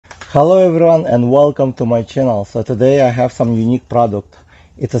Hello everyone and welcome to my channel. So today I have some unique product.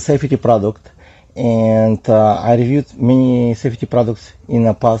 It's a safety product, and I reviewed many safety products in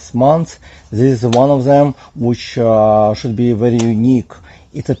the past months. This is one of them, which should be very unique.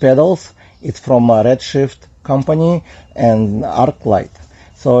 It's a pedals. It's from a REDSHIFT company and Arclight.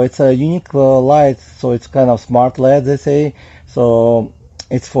 So it's a unique light. So it's kind of smart LED, they say. So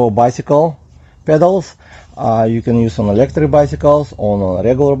it's for bicycle pedals. You can use on electric bicycles, on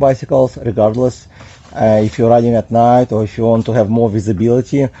regular bicycles, regardless. If you're riding at night or if you want to have more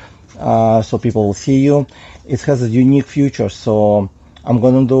visibility, so people will see you. It has a unique feature. So I'm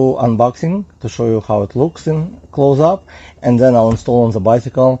going to do unboxing to show you how it looks in close up, and then I'll install on the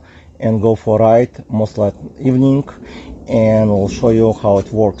bicycle and go for a ride, most like evening, and I'll show you how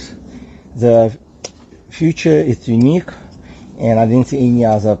it works. The feature is unique, and I didn't see any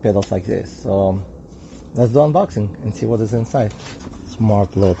other pedals like this. So let's do unboxing and see what is inside.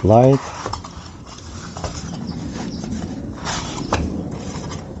 Smart LED light.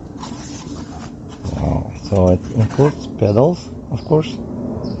 Wow. So it includes pedals, of course.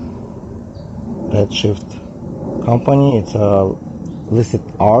 REDSHIFT company. It's a listed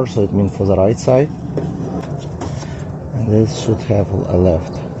R, so it means for the right side. And this should have a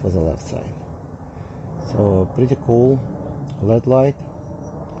left for the left side. So pretty cool LED light.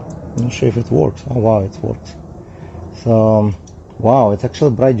 I'm not sure if it works. Oh wow, it works. So wow, it's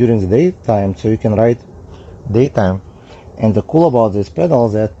actually bright during the daytime, so you can ride daytime. And the cool about this pedal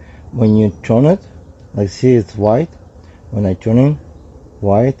is that when you turn it, like see, it's white. When I turn it,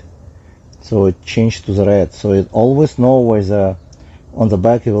 white, so it changed to the red. So it always knows where the on the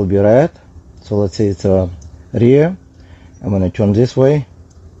back it will be red. So let's say it's a rear, and when I turn this way,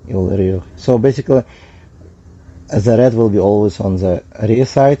 it will rear. So basically, the red will be always on the rear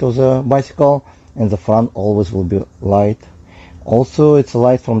side of the bicycle, and the front always will be light. Also, it's a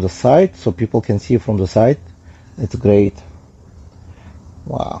light from the side, so people can see from the side. It's great.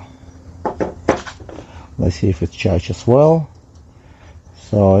 Wow. Let's see if it charges well.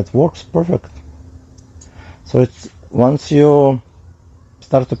 So it works perfect. So it's once you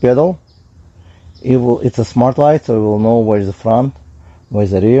start to pedal, it's a smart light, so it will know where's the front,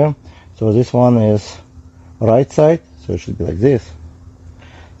 where's the rear. So this one is right side, so it should be like this.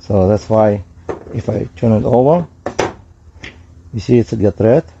 So that's why if I turn it over, you see it's get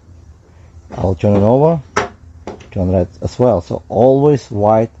red. I'll turn it over, turn red as well. So always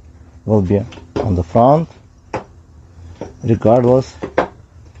white will be on the front, regardless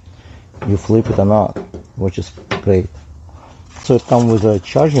you flip it or not, which is great. So it comes with a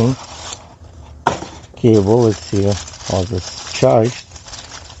charging cable. Let's see how this is charged.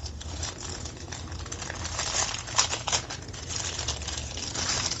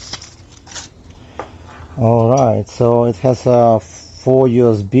 Alright, so it has 4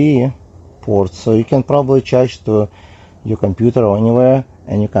 USB ports, so you can probably charge to your computer or anywhere,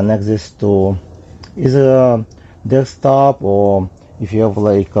 and you connect this to either desktop, or if you have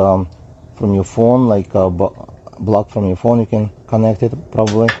like from your phone, like a block from your phone, you can connect it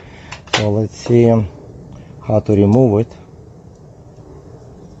probably. So let's see how to remove it.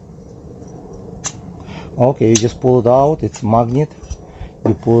 Okay, you just pull it out. It's magnet.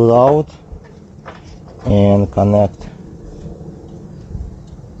 You pull it out and connect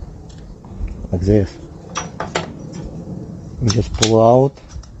like this. You just pull out.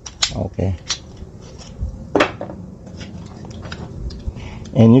 Okay,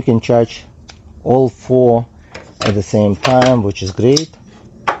 and you can charge all 4 at the same time, which is great.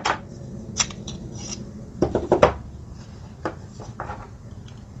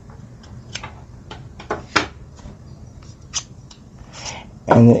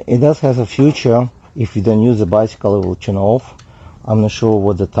 And it does have a feature. If you don't use the bicycle, it will turn off. I'm not sure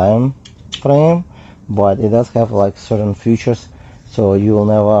what the time frame, but it does have like certain features, so you will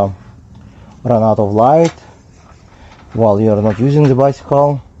never run out of light while you are not using the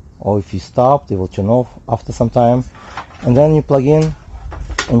bicycle, or if you stop, it will turn off after some time, and then you plug in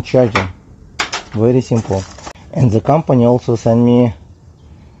and charge it. Very simple. And the company also sent me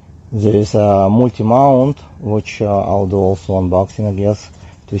this multi-mount, which I'll do also unboxing, I guess,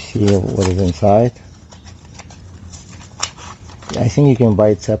 to see what is inside. I think you can buy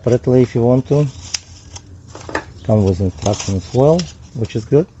it separately if you want to. Comes with instructions as well, which is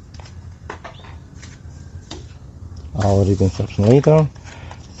good. I'll read the instruction later.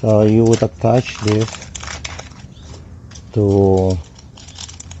 So you would attach this to,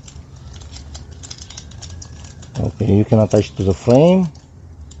 okay, you can attach to the frame,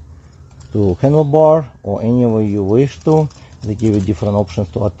 to handlebar, or anywhere you wish to. They give you different options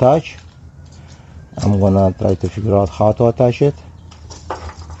to attach. I'm gonna try to figure out how to attach it.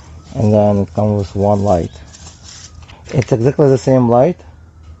 and then it comes with one light. It's exactly the same light.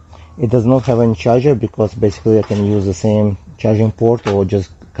 It does not have any charger because basically I can use the same charging port or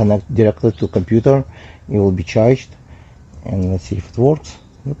just connect directly to computer. It will be charged, and let's see if it works.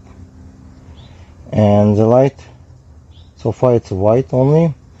 Yep. And the light, so far it's white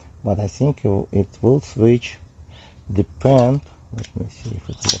only, but I think it will switch. Depend. Let me see if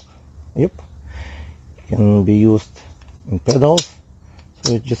it works. Yep. It can be used in pedals,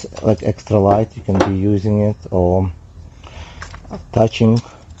 so it's just like extra light. You can be using it or touching.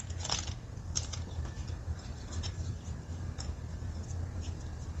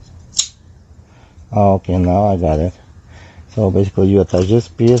 Okay, now I got it. So basically you attach this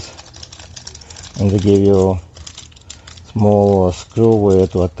piece and they give you small screw where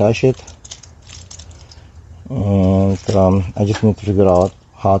to attach it, and I just need to figure out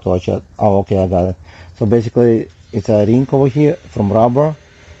how to attach it. Oh, okay, I got it. So basically it's a ring over here from rubber.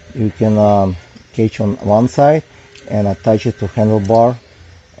 You can catch on one side and attach it to handlebar,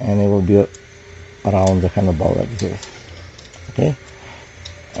 and it will be around the handlebar like this. Okay,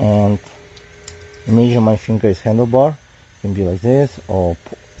 and imagine my finger is handlebar. It can be like this or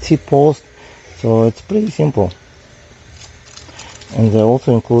seat post. So it's pretty simple. And they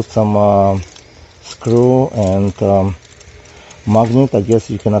also include some screw and magnet. I guess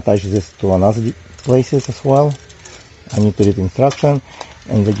you can attach this to another places as well. I need to read instruction.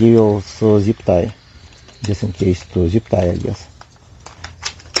 And they give you also zip tie, just in case to zip tie, I guess.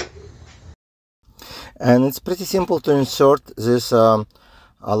 And it's pretty simple to insert this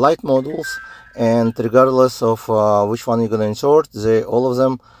light modules, and regardless of which one you're gonna insert, all of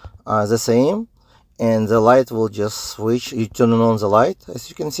them are the same, and the light will just switch. You turn on the light, as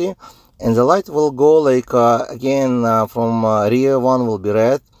you can see, and the light will go like again from rear one will be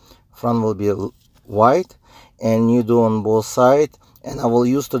red, front will be white, and you do on both sides. And I will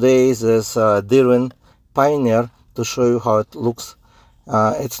use today this Dirin Pioneer to show you how it looks.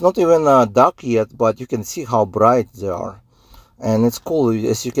 It's not even dark yet, but you can see how bright they are. And it's cool.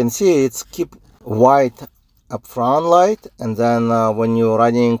 As you can see, it's keep white up front light, and then when you're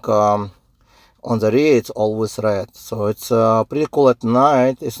running on the rear, it's always red. So it's pretty cool at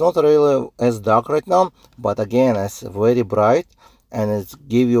night. It's not really as dark right now, but again, it's very bright, and it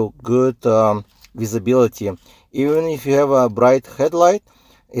give you good visibility. Even if you have a bright headlight,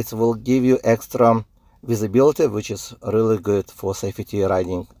 it will give you extra visibility, which is really good for safety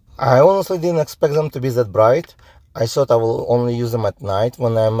riding. I honestly didn't expect them to be that bright. I thought I will only use them at night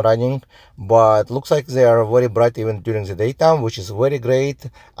when I'm riding, but looks like they are very bright even during the daytime, which is very great.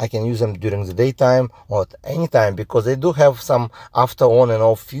 I can use them during the daytime or at any time, because they do have some after on and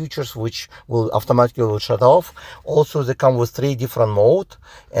off features which will automatically shut off. Also, they come with 3 different modes,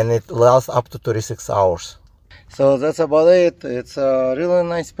 and it lasts up to 36 hours. So that's about it. It's really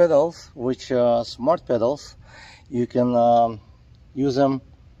nice pedals, which smart pedals. You can use them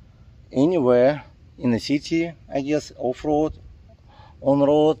anywhere in the city, I guess, off-road,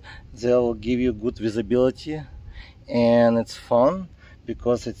 on-road. They'll give you good visibility, and it's fun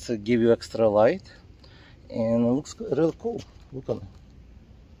because it's give you extra light, and it looks really cool. Look at it.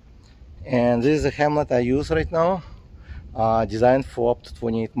 And this is the helmet I use right now, designed for up to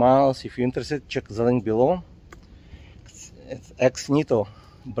 28 miles. If you're interested, check the link below. It's ex-Nito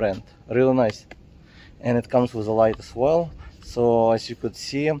brand, really nice, and it comes with a light as well. So as you could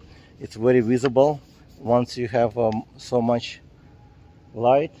see, it's very visible. Once you have so much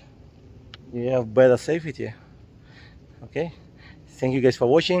light, you have better safety. Okay, thank you guys for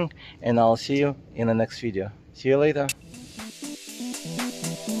watching, and I'll see you in the next video. See you later.